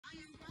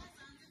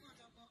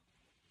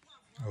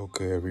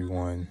Okay,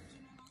 everyone.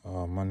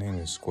 My name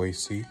is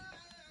Squacy,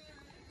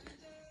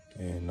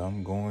 and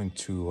I'm going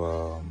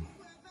to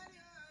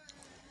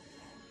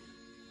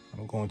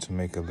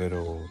make a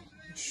little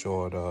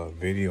short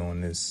video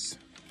on this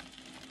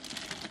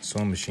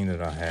sewing machine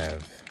that I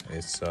have.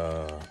 It's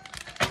an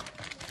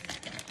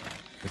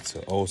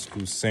old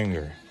school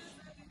Singer.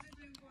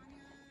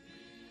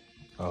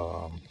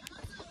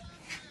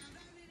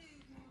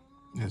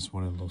 That's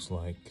what it looks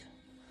like.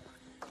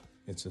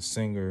 It's a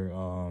Singer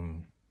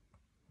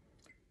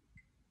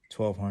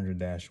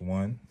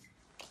 1200-1,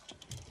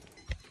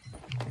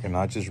 and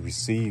I just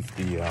received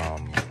the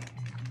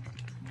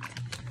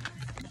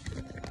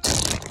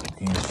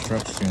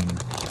instruction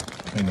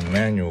in the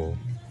manual.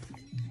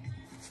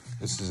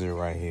 This is it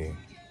right here.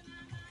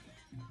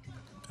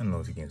 I don't know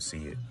if you can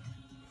see it.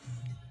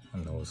 I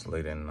know it's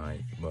late at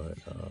night, but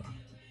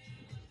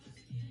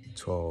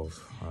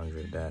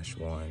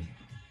 1200-1.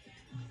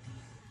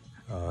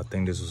 I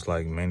think this was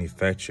like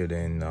manufactured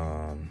in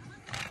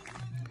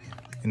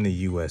the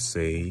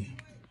USA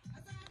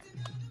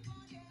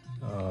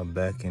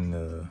back in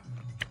the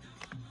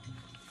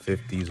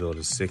 50s or the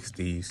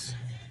 60s.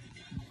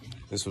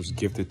 This was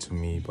gifted to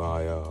me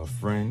by a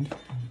friend.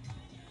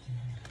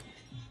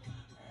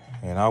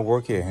 And I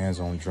work at Hands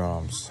on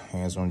Drums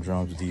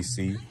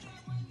DC.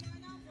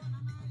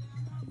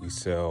 We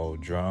sell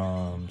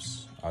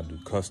drums. I do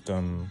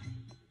custom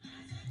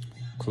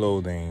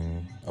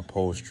clothing,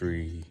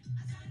 upholstery,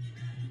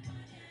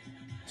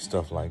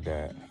 stuff like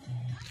that.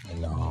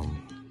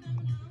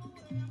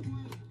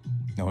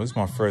 And this is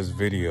my first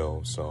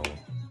video, so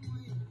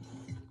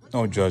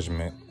no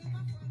judgment.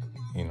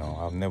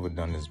 I've never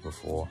done this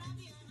before,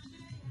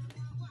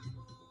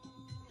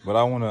 but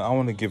I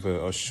wanna give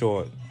a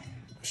short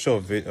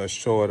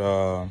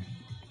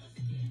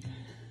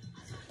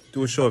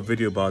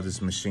video about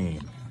this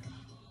machine.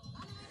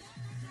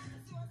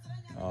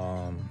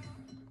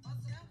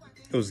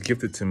 It was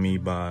gifted to me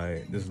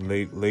by this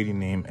lady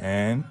named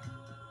Anne.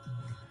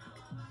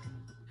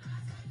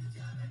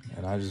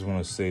 And I just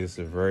want to say it's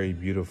a very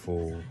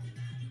beautiful,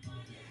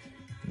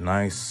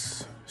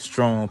 nice,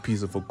 strong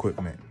piece of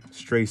equipment.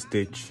 Straight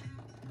stitch.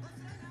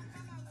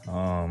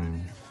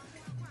 You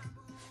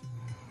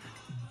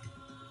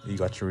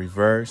got your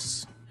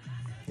reverse.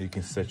 You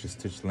can set your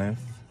stitch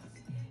length.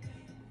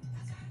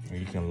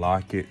 And you can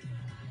lock it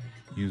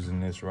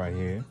using this right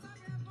here.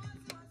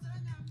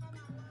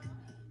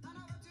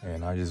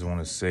 And I just want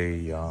to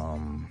say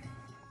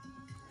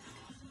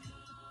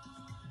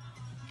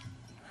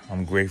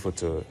I'm grateful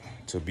to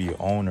be an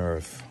owner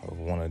of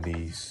one of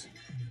these.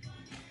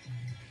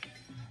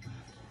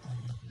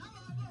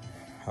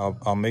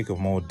 I'll make a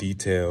more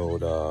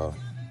detailed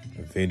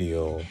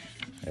video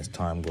as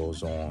time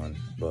goes on,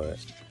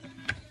 but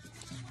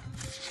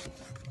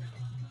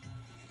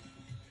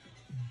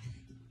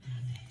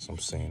as I'm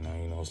saying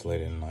now, it's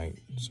late at night,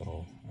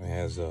 so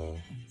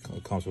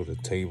it comes with a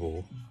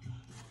table.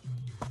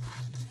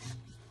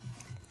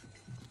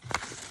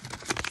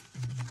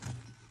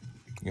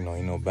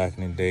 Back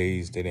in the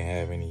days, they didn't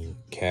have any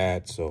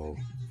CAD, so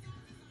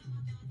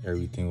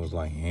everything was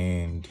like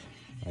I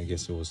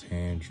guess it was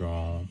hand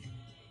drawn.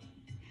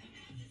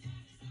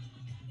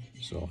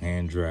 So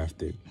hand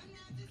drafted.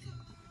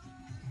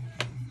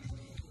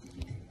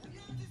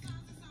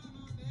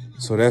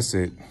 So that's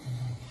it.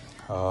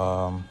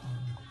 I'll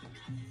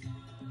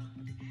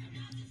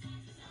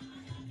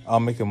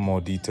make a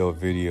more detailed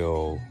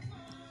video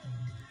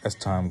as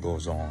time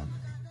goes on.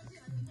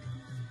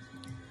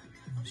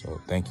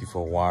 So thank you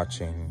for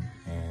watching,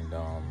 and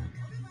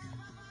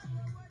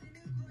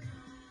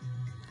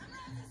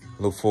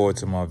look forward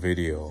to my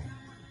video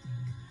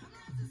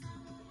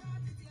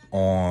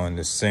on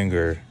the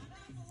Singer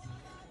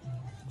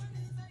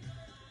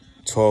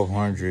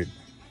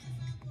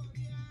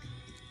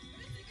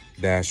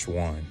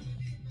 1200-1.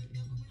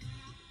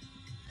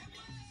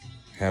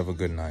 Have a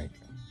good night.